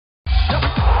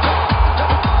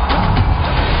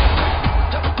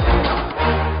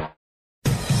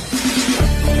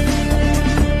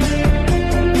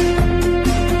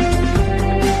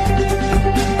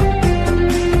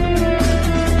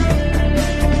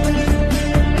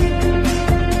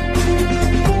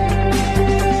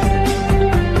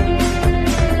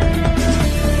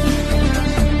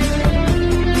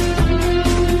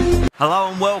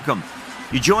welcome.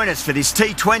 You join us for this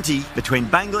T20 between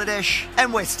Bangladesh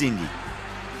and West Indies.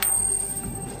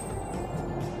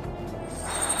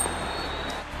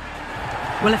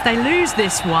 Well, if they lose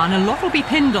this one, a lot will be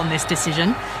pinned on this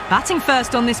decision. Batting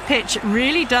first on this pitch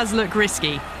really does look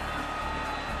risky.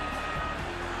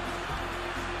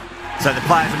 So the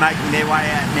players are making their way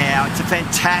out now. It's a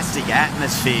fantastic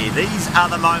atmosphere. These are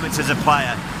the moments as a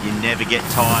player you never get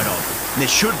tired of. And there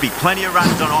should be plenty of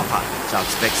runs on offer, so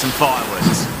expect some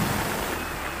fireworks.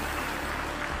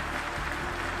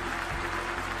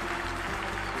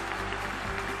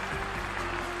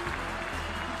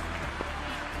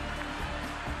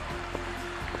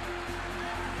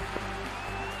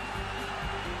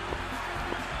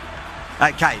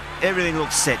 Okay, everything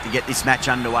looks set to get this match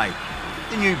underway.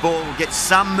 The new ball will get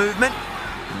some movement,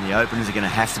 and the openers are going to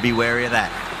have to be wary of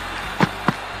that.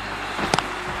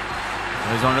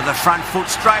 Goes onto the front foot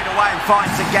straight away and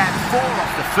finds the gap. 4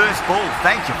 off the first ball,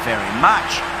 thank you very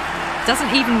much.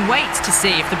 Doesn't even wait to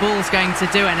see if the ball's going to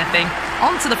do anything.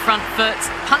 Onto the front foot,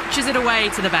 punches it away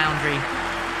to the boundary.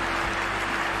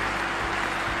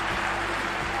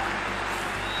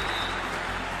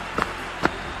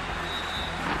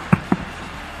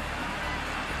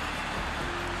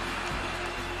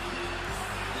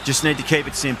 Just need to keep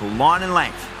it simple. Line and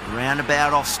length,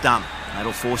 roundabout off stump.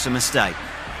 That'll force a mistake.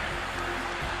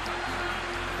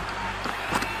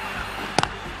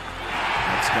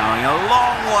 That's going a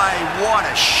long way.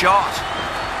 What a shot.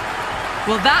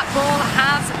 Well, that ball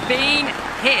has been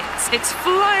hit. It's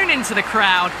flown into the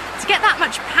crowd. To get that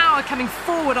much power coming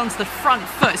forward onto the front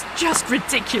foot is just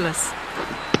ridiculous.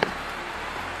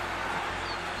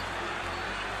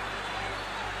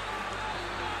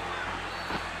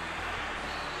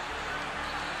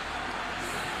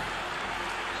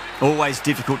 Always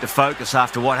difficult to focus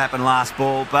after what happened last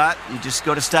ball, but you just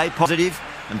got to stay positive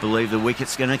and believe the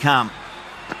wicket's going to come.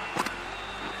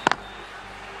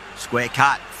 Square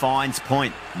cut, finds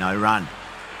point, no run.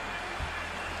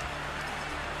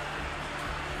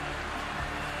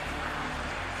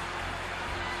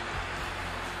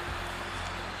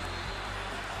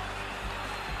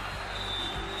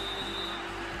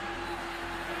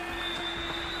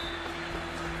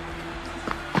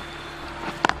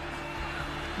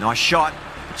 Nice shot,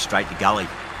 but straight to gully.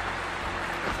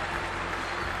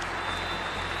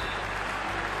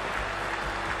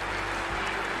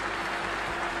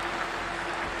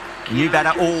 The new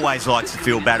batter always likes to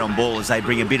feel bat on ball as they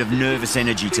bring a bit of nervous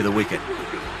energy to the wicket.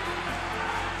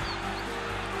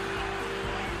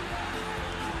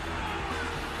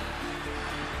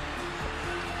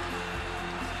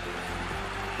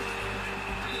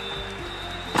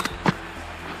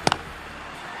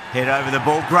 Head over the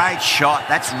ball, great shot,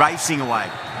 that's racing away.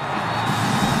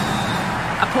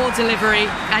 A poor delivery,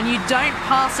 and you don't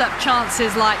pass up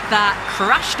chances like that.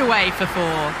 Crashed away for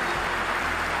 4.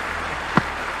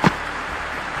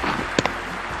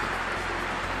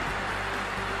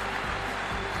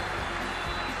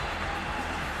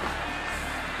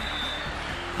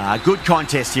 Good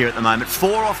contest here at the moment.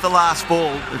 4 off the last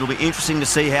ball. It'll be interesting to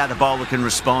see how the bowler can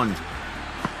respond.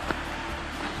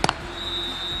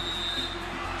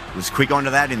 Was quick onto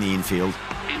that in the infield.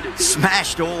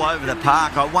 Smashed all over the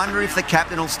park. I wonder if the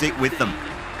captain will stick with them.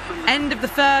 End of the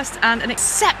first and an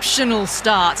exceptional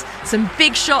start. Some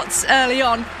big shots early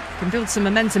on. Can build some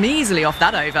momentum easily off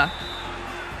that over.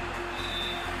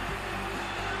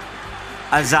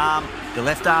 Azam, the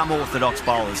left-arm orthodox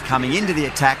bowler, is coming into the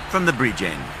attack from the bridge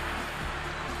end.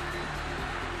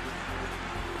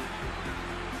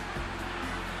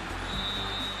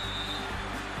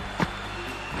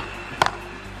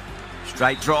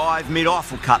 Straight drive,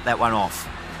 mid-off will cut that one off.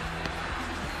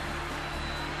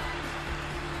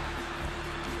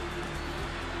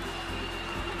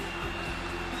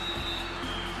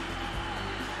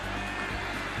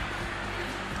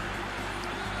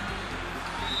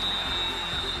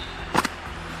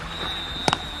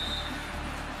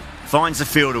 Finds the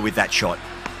fielder with that shot.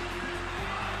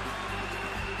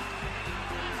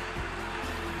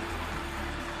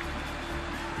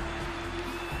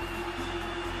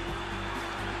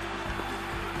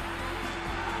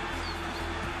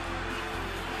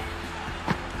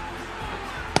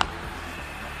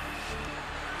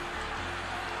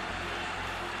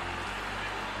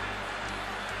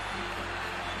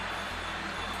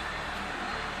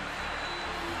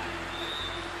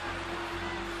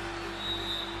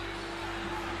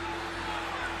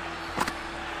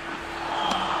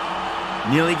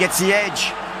 Nearly gets the edge.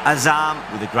 Azam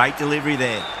with a great delivery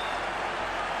there.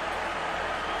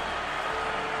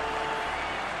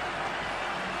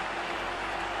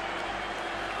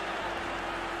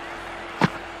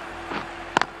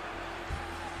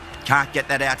 Can't get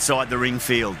that outside the ring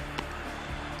field.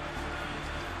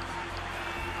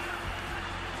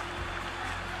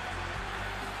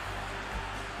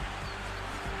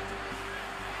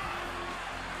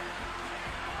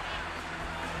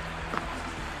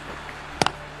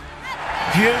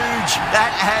 Huge.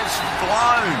 That has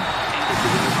flown.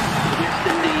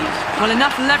 Well,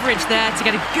 enough leverage there to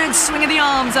get a good swing of the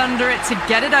arms under it to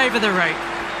get it over the rope.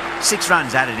 6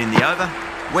 runs added in the over.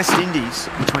 West Indies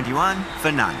 21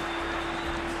 for none.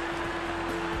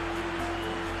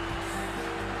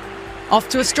 Off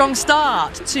to a strong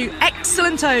start. 2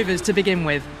 excellent overs to begin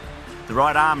with. The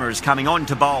right armour is coming on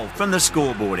to bowl from the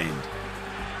scoreboard end.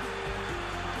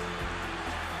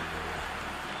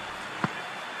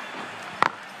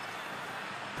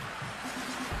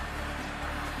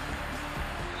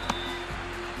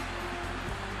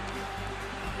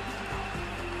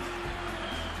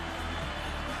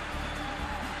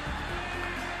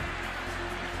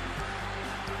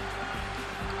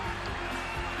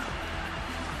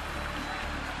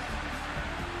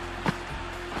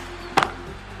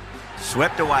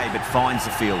 Swept away, but finds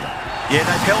the fielder. Yeah,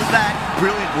 they've held that.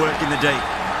 Brilliant work in the deep.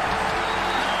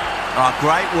 Oh,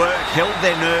 great work. Held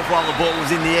their nerve while the ball was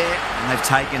in the air, and they've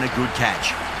taken a good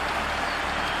catch.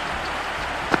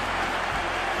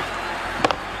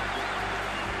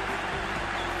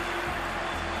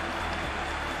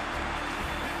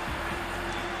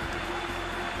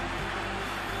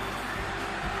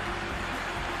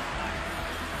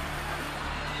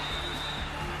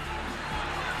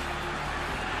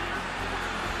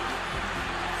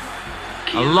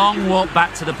 A long walk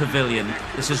back to the pavilion.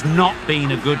 This has not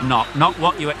been a good knock. Not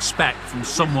what you expect from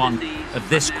someone of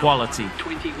this quality.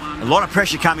 A lot of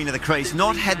pressure coming to the crease.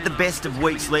 Not had the best of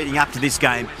weeks leading up to this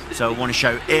game, so I want to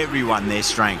show everyone their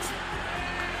strength.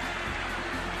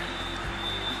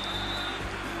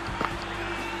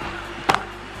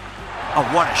 Oh,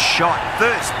 what a shot.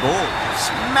 First ball.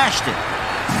 Smashed it.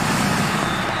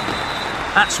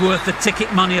 That's worth the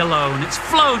ticket money alone. It's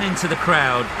flown into the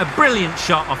crowd. A brilliant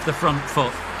shot off the front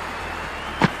foot.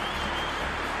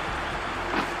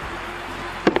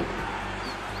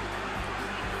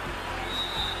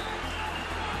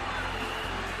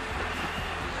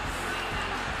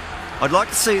 I'd like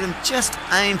to see them just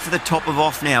aim for the top of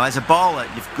off now. As a bowler,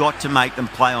 you've got to make them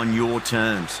play on your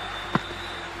terms.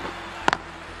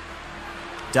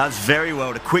 Does very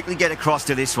well to quickly get across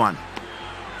to this one.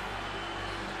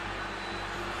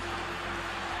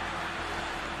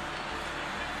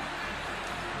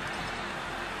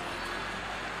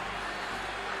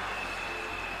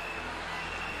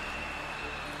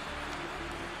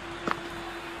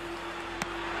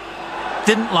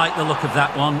 Didn't like the look of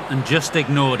that one and just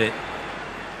ignored it.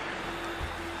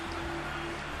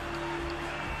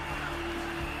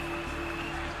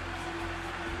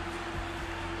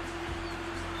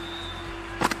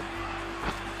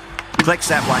 Collects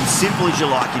that one, simple as you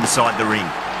like, inside the ring.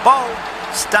 Bold,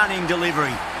 stunning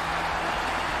delivery.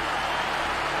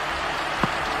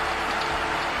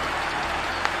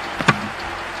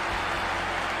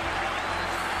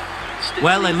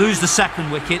 Well, they lose the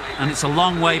second wicket and it's a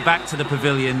long way back to the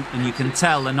pavilion, and you can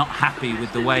tell they're not happy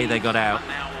with the way they got out.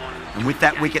 And with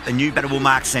that wicket, the new batter will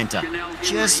mark centre.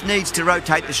 Just needs to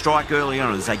rotate the strike early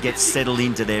on as they get settled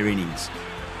into their innings.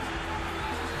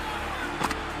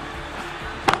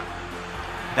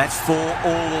 That's 4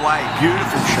 all the way.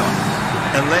 Beautiful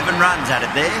shot. 11 runs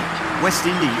added there. West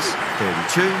Indies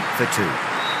 32 for 2.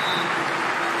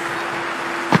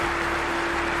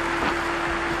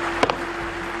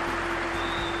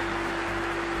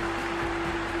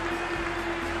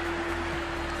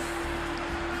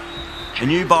 A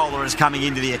new bowler is coming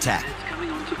into the attack.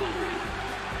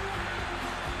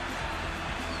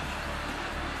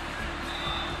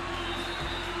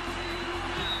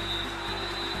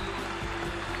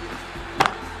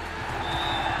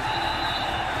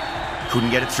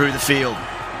 Couldn't get it through the field.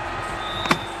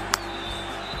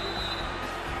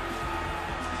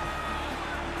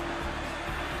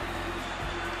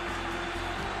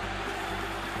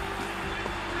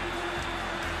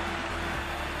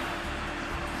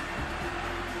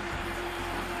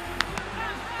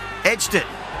 Edged it.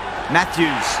 Matthews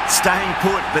staying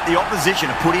put, but the opposition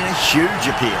have put in a huge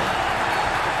appeal.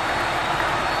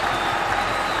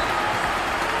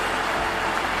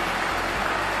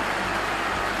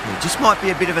 It just might be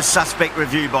a bit of a suspect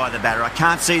review by the batter. I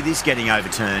can't see this getting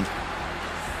overturned.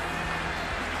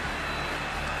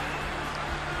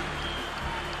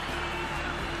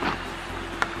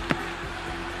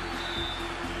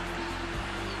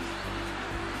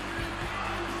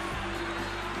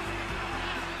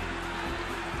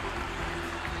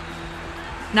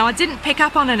 Now, I didn't pick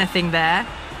up on anything there,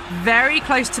 Very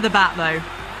close to the bat, though.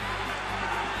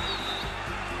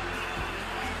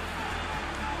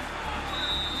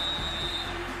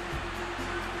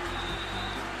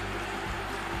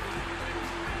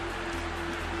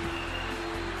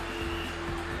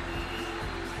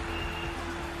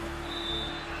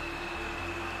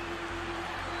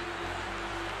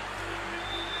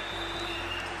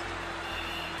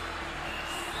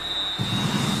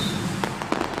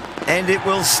 And it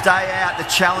will stay out. The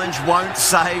challenge won't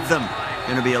save them.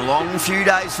 Going to be a long few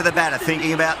days for the batter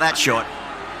thinking about that shot.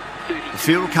 The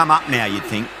field will come up now, you'd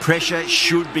think. Pressure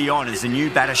should be on as the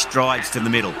new batter strides to the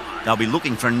middle. They'll be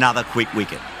looking for another quick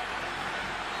wicket.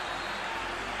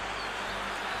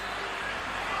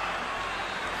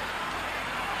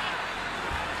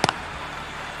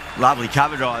 Lovely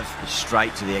cover drive,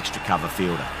 straight to the extra cover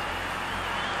fielder.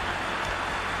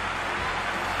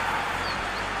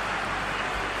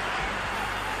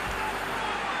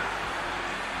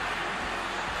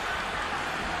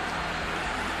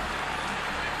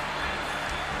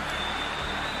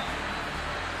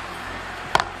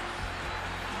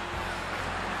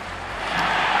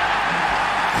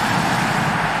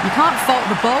 You can't fault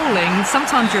the bowling.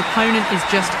 Sometimes your opponent is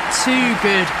just too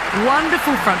good.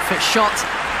 Wonderful front foot shot,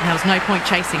 and there was no point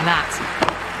chasing that.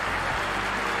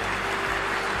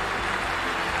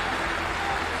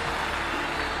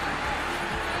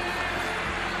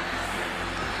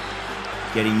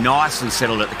 Getting nicely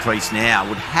settled at the crease now.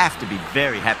 Would have to be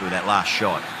very happy with that last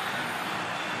shot.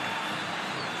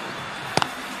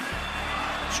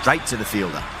 Straight to the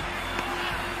fielder.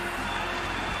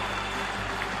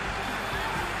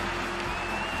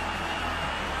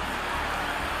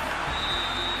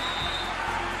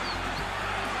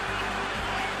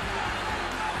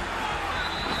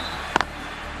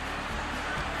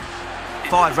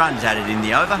 Five runs added in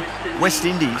the over. West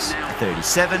Indies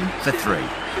 37 for 3.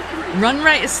 Run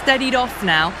rate has steadied off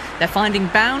now. They're finding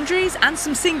boundaries and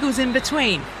some singles in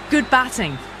between. Good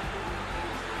batting.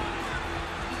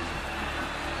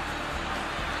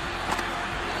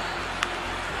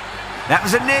 That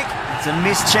was a nick. It's a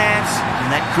missed chance, and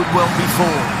that could well be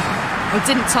 4. Well,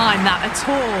 didn't time that at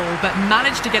all, but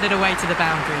managed to get it away to the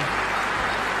boundary.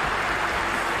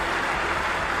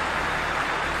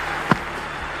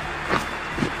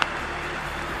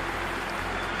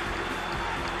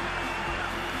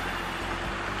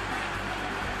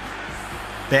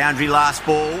 Boundary last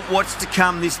ball. What's to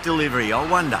come this delivery, I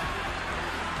wonder.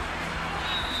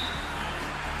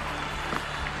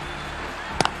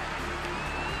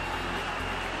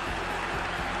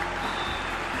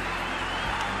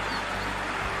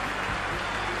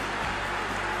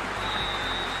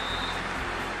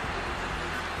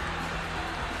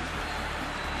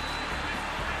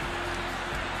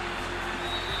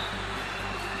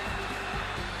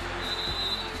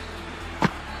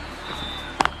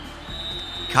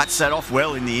 Cuts that off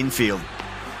well in the infield.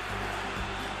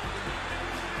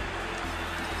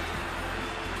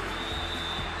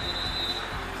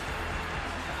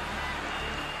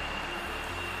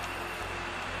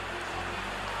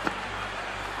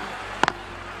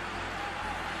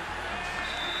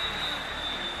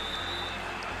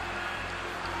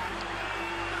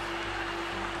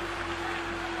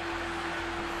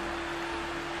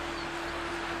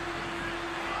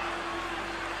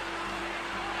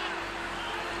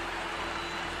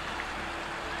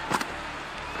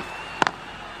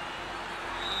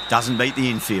 Doesn't beat the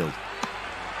infield.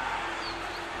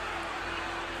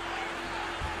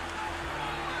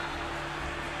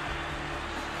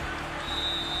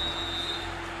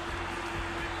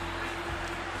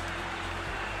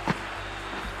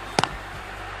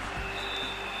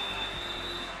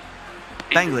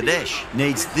 Bangladesh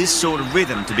needs this sort of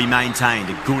rhythm to be maintained.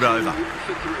 A good over.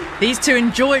 These two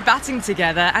enjoy batting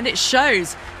together, and it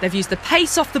shows. They've used the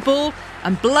pace off the ball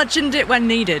and bludgeoned it when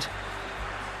needed.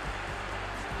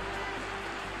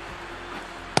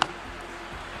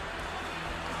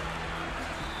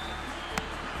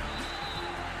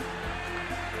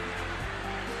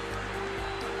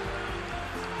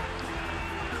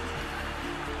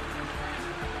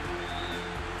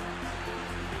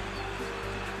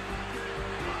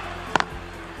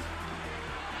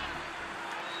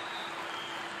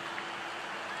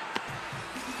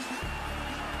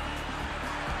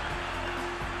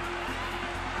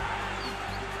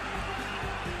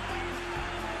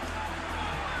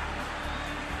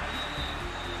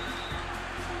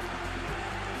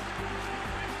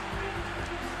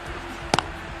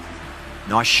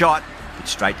 Nice shot, but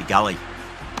straight to gully.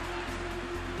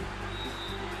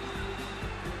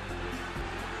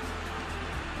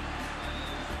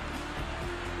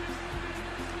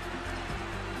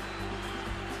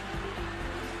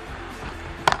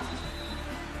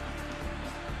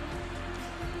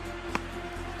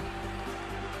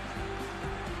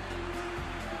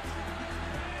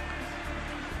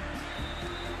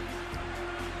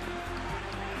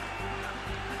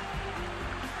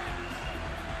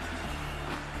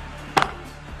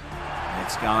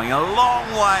 It's going a long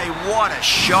way. What a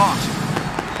shot.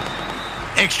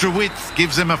 Extra width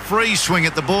gives them a free swing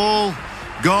at the ball.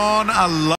 Gone a